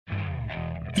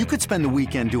You could spend the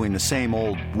weekend doing the same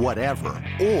old whatever,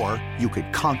 or you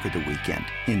could conquer the weekend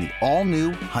in the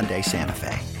all-new Hyundai Santa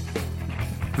Fe.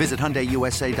 Visit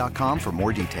HyundaiUSA.com for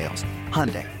more details.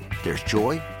 Hyundai, there's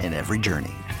joy in every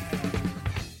journey.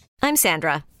 I'm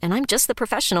Sandra, and I'm just the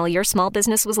professional your small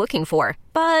business was looking for.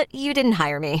 But you didn't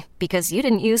hire me because you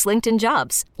didn't use LinkedIn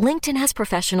Jobs. LinkedIn has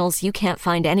professionals you can't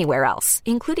find anywhere else,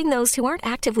 including those who aren't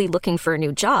actively looking for a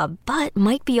new job, but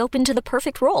might be open to the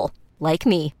perfect role, like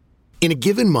me. In a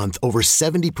given month, over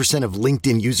 70% of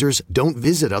LinkedIn users don't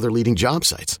visit other leading job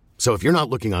sites. So if you're not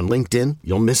looking on LinkedIn,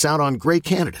 you'll miss out on great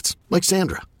candidates like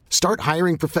Sandra. Start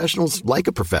hiring professionals like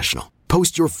a professional.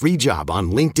 Post your free job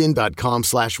on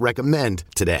linkedin.com/recommend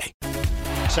today.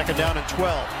 Second down and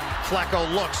 12.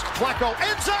 Flacco looks. Flacco,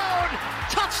 end zone!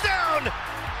 Touchdown!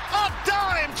 A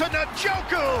dime to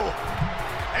Njoku!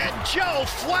 And Joe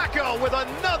Flacco with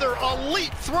another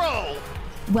elite throw.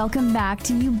 Welcome back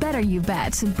to You Better You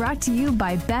Bet, brought to you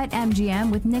by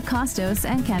BetMGM with Nick Costos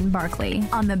and Ken Barkley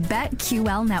on the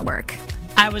BetQL network.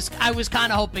 I was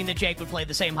kind of hoping that Jake would play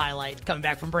the same highlight coming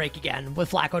back from break again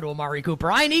with Flacco to Amari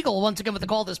Cooper. Ian Eagle once again with the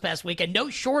call this past week, and no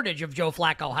shortage of Joe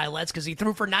Flacco highlights because he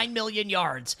threw for 9 million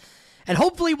yards. And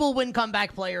hopefully we'll win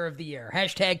Comeback Player of the Year.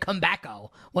 Hashtag Comebacko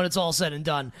when it's all said and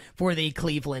done for the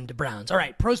Cleveland Browns. All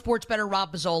right, Pro Sports Bettor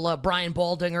Rob Pizzola, Brian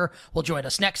Baldinger will join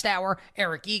us next hour.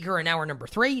 Eric Eager in hour number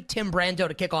 3. Tim Brando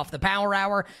to kick off the Power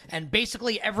Hour. And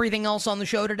basically everything else on the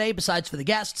show today, besides for the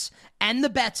guests and the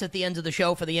bets at the end of the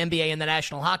show for the NBA and the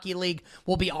National Hockey League,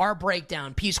 will be our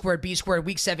breakdown. P squared, B squared,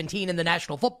 Week 17 in the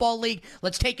National Football League.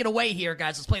 Let's take it away here,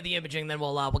 guys. Let's play the imaging, then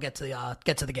we'll get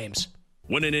to the games.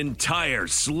 When an entire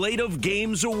slate of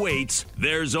games awaits,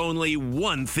 there's only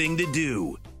one thing to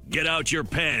do. Get out your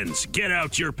pens, get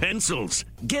out your pencils,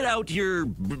 get out your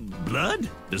blood?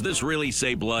 Does this really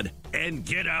say blood? And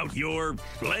get out your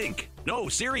blank. No,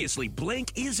 seriously,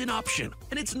 blank is an option,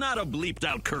 and it's not a bleeped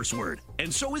out curse word.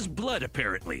 And so is blood,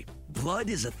 apparently. Blood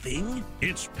is a thing?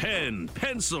 It's pen,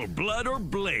 pencil, blood, or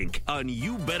blank on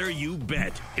You Better You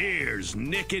Bet. Here's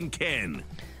Nick and Ken.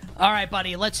 All right,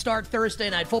 buddy, let's start Thursday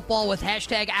Night Football with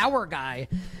hashtag our guy,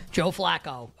 Joe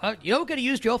Flacco. You know who could have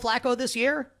used Joe Flacco this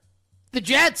year? The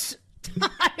Jets.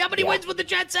 How many wins would the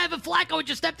Jets have if Flacco had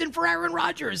just stepped in for Aaron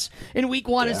Rodgers in Week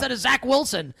 1 instead of Zach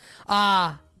Wilson?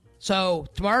 So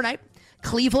tomorrow night,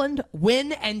 Cleveland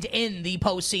win and in the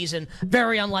postseason.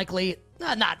 Very unlikely,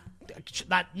 not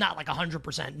like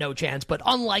 100% no chance, but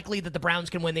unlikely that the Browns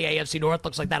can win the AFC North.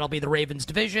 Looks like that'll be the Ravens'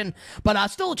 division, but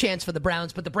still a chance for the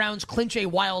Browns. But the Browns clinch a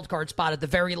wild card spot at the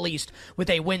very least with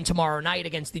a win tomorrow night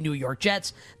against the New York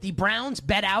Jets. The Browns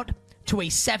bet out to a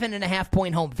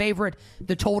 7.5-point home favorite.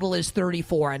 The total is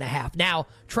 34.5. Now,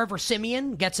 Trevor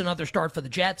Siemian gets another start for the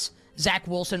Jets. Zach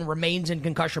Wilson remains in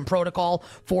concussion protocol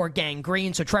for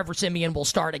gangrene, so Trevor Siemian will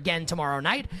start again tomorrow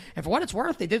night. And for what it's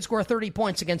worth, they did score 30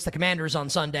 points against the Commanders on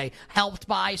Sunday, helped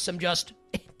by some just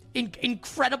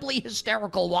incredibly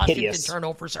hysterical Washington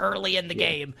turnovers early in the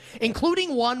game,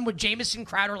 including one where Jamison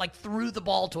Crowder threw the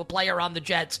ball to a player on the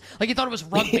Jets like he thought it was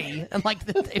rugby, and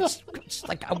it's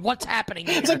like what's happening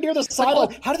here? It's like near the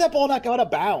sideline. How did that ball not go out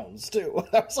of bounds too?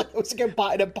 That was it was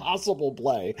like an impossible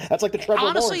play. That's like the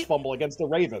Trevor Lawrence fumble against the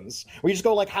Ravens, where you just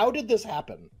go how did this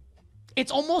happen?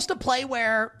 It's almost a play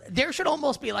where there should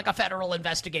almost be a federal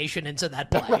investigation into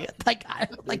that play.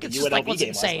 It's just what's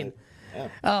insane. Yeah.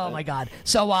 Oh, my God.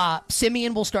 So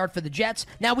Siemian will start for the Jets.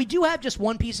 Now, we do have just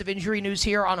one piece of injury news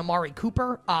here on Amari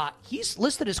Cooper. He's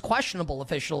listed as questionable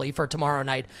officially for tomorrow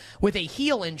night with a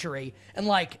heel injury. And,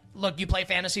 look, you play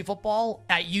fantasy football,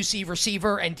 you see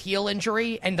receiver and heel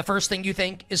injury, and the first thing you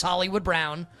think is Hollywood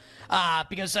Brown.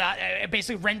 Because it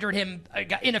basically rendered him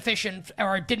inefficient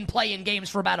or didn't play in games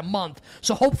for about a month.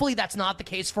 So hopefully that's not the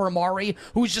case for Amari,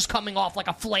 who's just coming off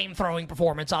a flame-throwing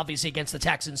performance, obviously, against the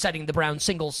Texans, setting the Browns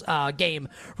singles game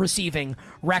receiving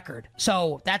record.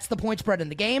 So that's the point spread in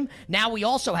the game. Now we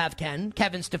also have Kevin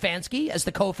Stefanski as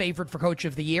the co-favorite for Coach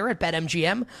of the Year at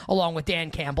BetMGM, along with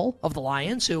Dan Campbell of the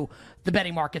Lions, who the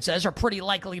betting market says are pretty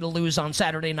likely to lose on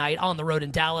Saturday night on the road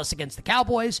in Dallas against the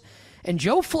Cowboys. And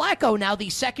Joe Flacco, now the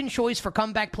second choice for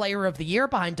Comeback Player of the Year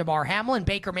behind Damar Hamlin.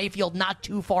 Baker Mayfield not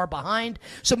too far behind.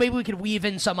 So maybe we could weave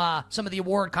in some of the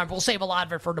award conference. We'll save a lot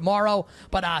of it for tomorrow.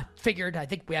 But I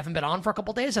think we haven't been on for a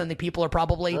couple days, and I think people are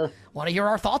probably want to hear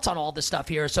our thoughts on all this stuff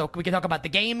here. So we can talk about the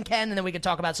game, Ken, and then we can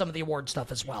talk about some of the award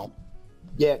stuff as well.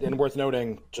 Yeah, and worth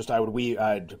noting, since we're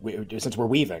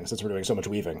doing so much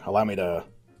weaving, allow me to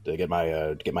to get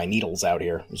my needles out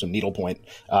here. There's a needlepoint.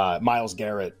 Myles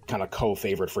Garrett kind of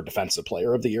co-favored for defensive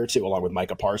player of the year too, along with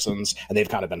Micah Parsons, and they've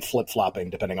kind of been flip-flopping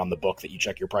depending on the book that you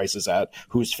check your prices at,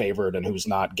 who's favored and who's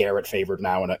not. Garrett favored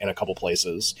now in a couple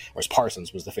places, whereas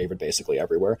Parsons was the favorite basically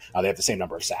everywhere. They have the same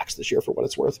number of sacks this year for what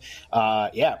it's worth.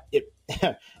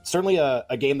 Certainly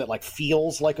a game that like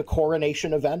feels like a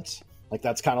coronation event. Like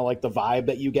that's kind of like the vibe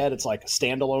that you get. It's like a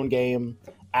standalone game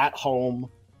at home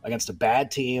against a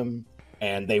bad team,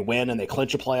 and they win and they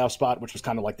clinch a playoff spot, which was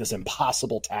kind of like this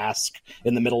impossible task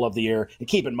in the middle of the year. And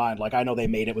keep in mind, like I know they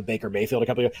made it with Baker Mayfield a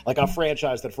couple of years, like a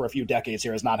franchise that for a few decades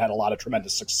here has not had a lot of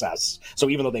tremendous success. So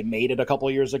even though they made it a couple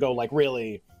of years ago, like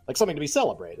really like something to be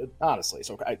celebrated, honestly.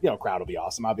 So, crowd will be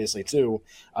awesome, obviously, too.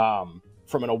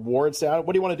 From an awards down,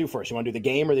 what do you want to do first? You want to do the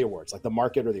game or the awards? Like the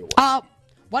market or the awards?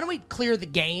 Why don't we clear the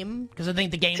game? Because I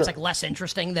think the game's like less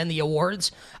interesting than the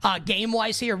awards.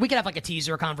 Game-wise here, we could have like a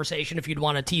teaser conversation if you'd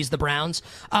want to tease the Browns.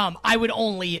 I would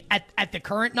only, at the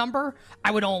current number,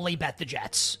 I would only bet the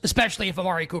Jets, especially if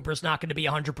Amari Cooper's not going to be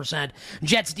 100%.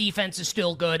 Jets defense is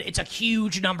still good. It's a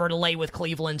huge number to lay with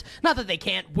Cleveland. Not that they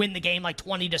can't win the game like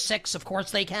 20-6. Of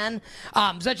course they can.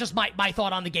 So that's just my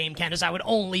thought on the game, Ken, is I would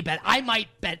only bet. I might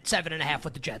bet 7.5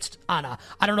 with the Jets. I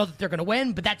don't know that they're going to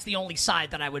win, but that's the only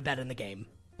side that I would bet in the game.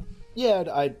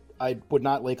 Yeah, I would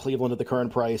not lay Cleveland at the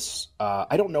current price.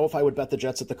 I don't know if I would bet the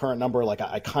Jets at the current number. Like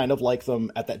I kind of like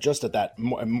them at that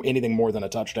anything more than a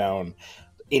touchdown.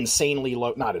 Insanely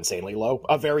low, not insanely low,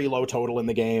 a very low total in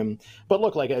the game. But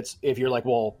look, like it's if you're like,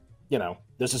 well,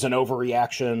 this is an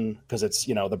overreaction because it's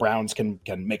the Browns can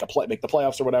make the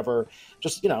playoffs or whatever.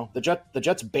 Just the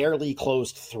Jets barely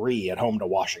closed 3 at home to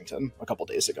Washington a couple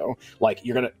days ago. Like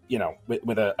you're gonna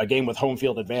with a game with home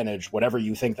field advantage, whatever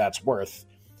you think that's worth.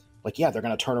 Like, yeah, they're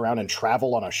going to turn around and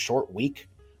travel on a short week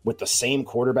with the same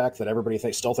quarterback that everybody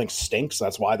still thinks stinks.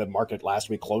 That's why the market last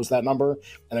week closed that number. And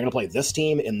they're going to play this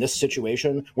team in this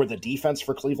situation where the defense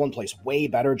for Cleveland plays way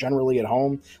better generally at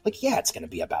home. Like, yeah, it's going to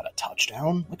be about a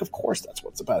touchdown. Like, of course that's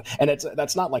what it's about. And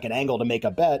that's not like an angle to make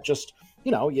a bet. Just,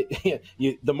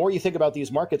 the more you think about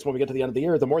these markets when we get to the end of the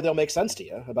year, the more they'll make sense to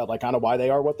you about like kind of why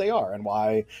they are what they are and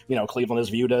why, Cleveland is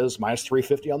viewed as minus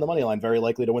 350 on the money line, very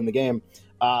likely to win the game.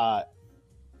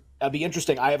 It'd be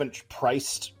interesting. I haven't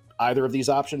priced either of these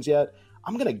options yet.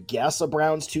 I'm going to guess a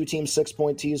Browns 2-team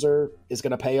 6-point teaser is going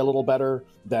to pay a little better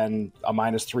than a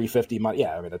minus 350.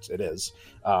 Yeah, I mean, it is.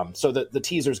 So the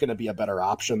teaser is going to be a better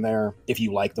option there if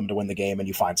you like them to win the game and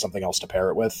you find something else to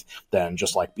pair it with than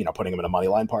just like, putting them in a money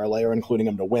line parlay or including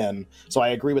them to win. So I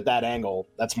agree with that angle.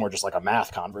 That's more just like a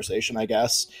math conversation, I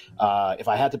guess. If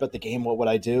I had to bet the game, what would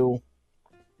I do?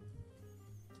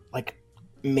 Like,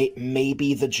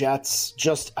 maybe the Jets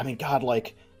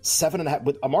like 7.5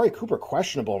 with Amari Cooper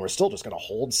questionable, and we're still just going to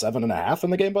hold 7.5 in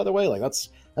the game, by the way. Like that's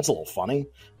a little funny.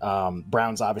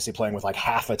 Browns obviously playing with like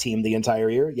half a team the entire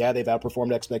year. Yeah, they've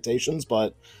outperformed expectations,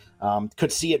 but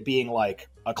could see it being like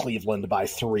a Cleveland by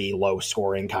 3 low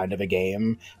scoring kind of a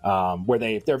game where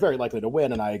they're very likely to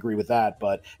win. And I agree with that.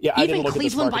 But yeah, even I didn't look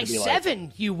Cleveland at this by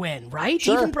 7, you win, right?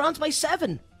 Sure. Even Browns by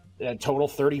 7. Total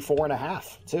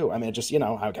 34.5 too. I mean, just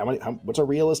what's a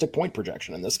realistic point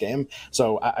projection in this game?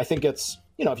 So I think it's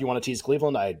if you want to tease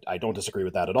Cleveland, I don't disagree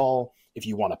with that at all. If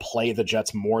you want to play the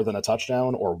Jets more than a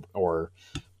touchdown, or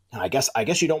I guess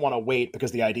you don't want to wait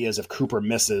because the idea is if Cooper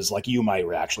misses, like you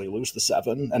might actually lose the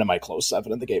 7 and it might close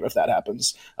 7 in the game if that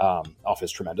happens off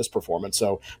his tremendous performance.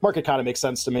 So market kind of makes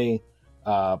sense to me.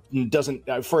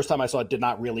 First time I saw it did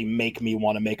not really make me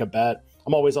want to make a bet.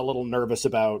 I'm always a little nervous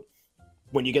about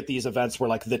when you get these events where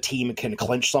like the team can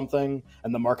clinch something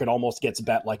and the market almost gets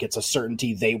bet like it's a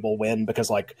certainty they will win because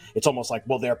like it's almost like,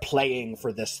 well, they're playing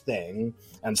for this thing.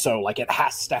 And so like it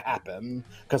has to happen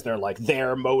because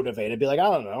they're motivated. Be like, I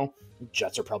don't know.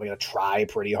 Jets are probably going to try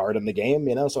pretty hard in the game,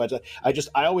 So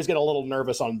I always get a little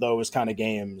nervous on those kind of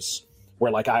games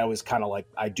where like I always kind of like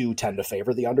I do tend to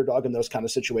favor the underdog in those kind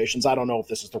of situations. I don't know if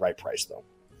this is the right price though.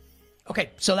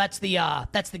 Okay, so that's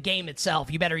the game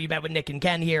itself. You bet with Nick and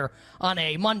Ken here on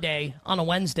a Monday, on a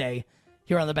Wednesday,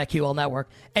 here on the BetQL Network.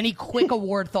 Any quick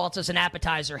award thoughts as an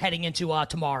appetizer heading into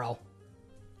tomorrow?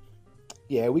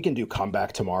 Yeah, we can do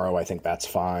comeback tomorrow. I think that's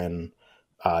fine.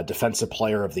 Defensive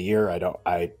player of the year. I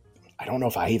don't know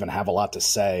if I even have a lot to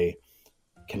say.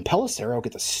 Can Pelissero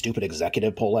get the stupid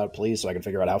executive pull out, please, so I can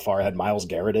figure out how far ahead Myles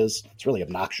Garrett is? It's really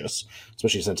obnoxious,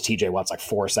 especially since TJ Watt's like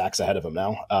 4 sacks ahead of him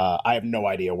now. I have no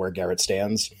idea where Garrett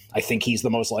stands. I think he's the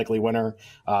most likely winner.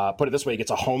 Put it this way, he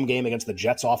gets a home game against the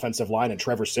Jets offensive line and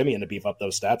Trevor Siemian to beef up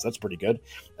those stats. That's pretty good.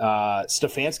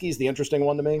 Stefanski's the interesting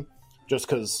one to me, just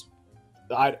because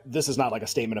this is not like a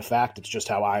statement of fact. It's just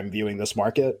how I'm viewing this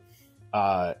market.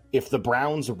 if the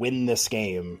Browns win this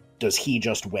game, does he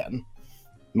just win?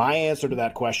 My answer to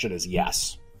that question is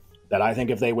yes. That I think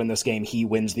if they win this game, he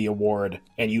wins the award,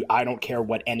 and I don't care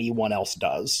what anyone else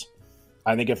does.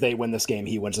 I think if they win this game,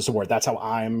 he wins this award. That's how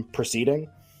I'm proceeding.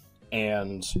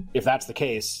 And if that's the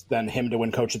case, then him to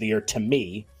win Coach of the Year, to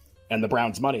me, and the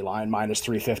Browns money line minus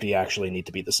 350 actually need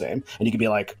to be the same. And you could be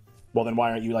like, well, then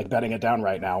why aren't you like betting it down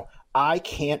right now? I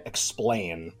can't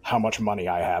explain how much money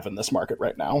I have in this market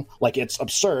right now. Like, it's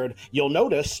absurd. You'll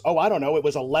notice, I don't know, it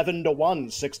was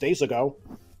 11-1 6 days ago.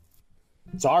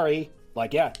 Sorry.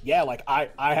 Like, yeah, like I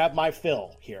have my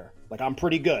fill here. Like, I'm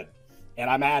pretty good. And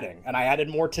I'm adding. And I added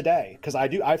more today because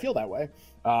I feel that way.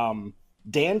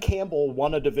 Dan Campbell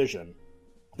won a division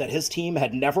that his team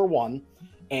had never won,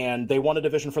 and they won a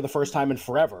division for the first time in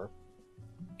forever.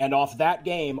 And off that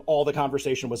game, all the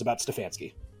conversation was about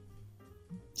Stefanski.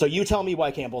 So you tell me why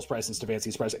Campbell's price and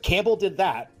Stefanski's price. Campbell did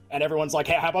that, and everyone's like,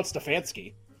 hey, how about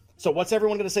Stefanski? So what's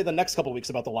everyone going to say the next couple of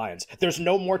weeks about the Lions? There's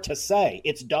no more to say.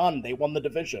 It's done. They won the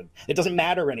division. It doesn't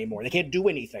matter anymore. They can't do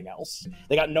anything else.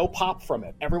 They got no pop from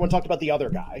it. Everyone talked about the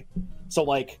other guy. So,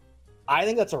 like, I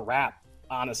think that's a wrap,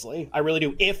 honestly. I really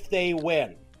do. If they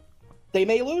win. They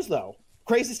may lose, though.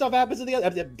 Crazy stuff happens at the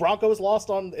end. The Broncos lost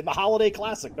in the Holiday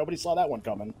Classic. Nobody saw that one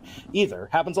coming either.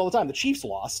 Happens all the time. The Chiefs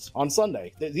lost on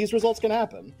Sunday. These results can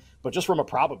happen. But just from a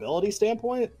probability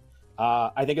standpoint,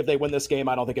 I think if they win this game,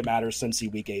 I don't think it matters since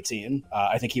week 18.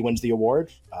 I think he wins the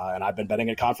award, and I've been betting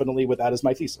it confidently with that as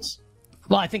my thesis.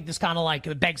 Well, I think this kind of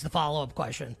like begs the follow-up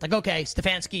question. Like, okay,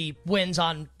 Stefanski wins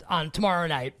on tomorrow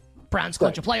night. Browns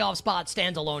clinch a playoff spot,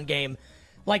 standalone game.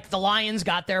 Like, the Lions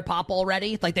got their pop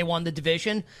already. Like, they won the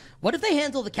division. What if they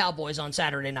handle the Cowboys on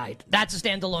Saturday night? That's a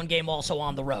standalone game also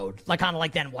on the road. Like, kind of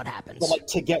like then what happens? But, like,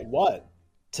 to get what?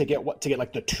 To get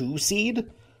like the 2 seed?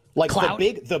 Like, Clout?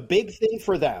 the big thing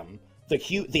for them,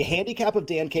 the handicap of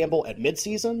Dan Campbell at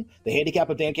midseason, the handicap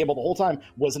of Dan Campbell the whole time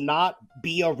was not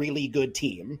be a really good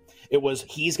team. It was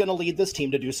he's going to lead this team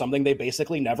to do something they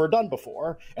basically never done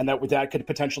before, and that could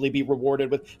potentially be rewarded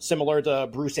with similar to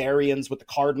Bruce Arians with the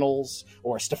Cardinals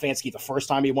or Stefanski the first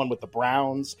time he won with the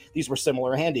Browns. These were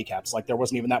similar handicaps. Like, there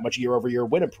wasn't even that much year-over-year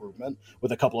win improvement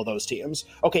with a couple of those teams.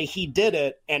 Okay, he did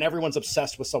it, and everyone's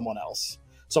obsessed with someone else.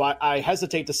 So I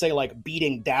hesitate to say, like,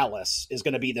 beating Dallas is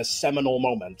going to be this seminal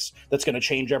moment that's going to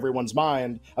change everyone's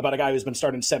mind about a guy who's been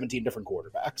starting 17 different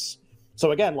quarterbacks.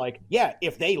 So again, like, yeah,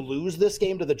 if they lose this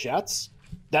game to the Jets,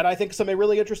 then I think some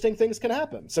really interesting things can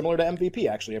happen. Similar to MVP,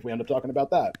 actually, if we end up talking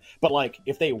about that. But, like,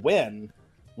 if they win,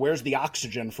 where's the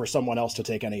oxygen for someone else to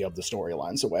take any of the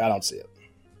storylines away? I don't see it.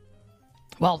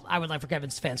 Well, I would like for Kevin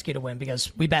Stefanski to win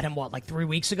because we bet him, 3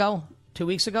 weeks ago? 2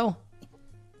 weeks ago?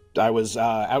 I was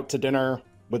out to dinner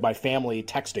with my family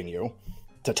texting you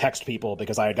to text people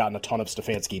because I had gotten a ton of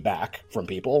Stefanski back from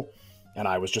people, and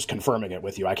I was just confirming it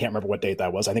with you. I can't remember what date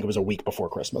that was. I think it was a week before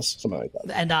Christmas, something like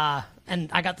that.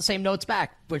 And I got the same notes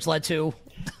back, which led to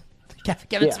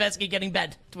Kevin Stefanski getting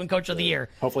bet to win Coach of the Year.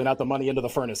 Hopefully not the money into the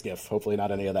furnace gift. Hopefully not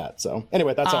any of that. So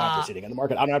anyway, that's how I'm proceeding in the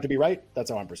market. I don't have to be right.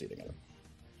 That's how I'm proceeding in it.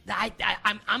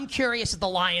 I'm curious if the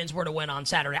Lions were to win on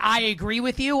Saturday. I agree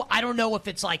with you. I don't know if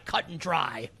it's like cut and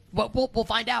dry. We'll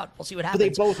find out. We'll see what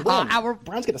happens. But they both win.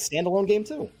 Browns get a standalone game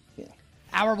too. Yeah.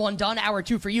 Hour 1 done. Hour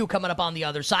 2 for you coming up on the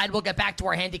other side. We'll get back to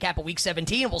our handicap of Week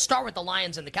 17. We'll start with the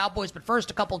Lions and the Cowboys. But first,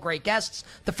 a couple great guests.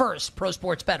 The first, Pro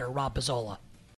Sports Bettor, Rob Pizzola.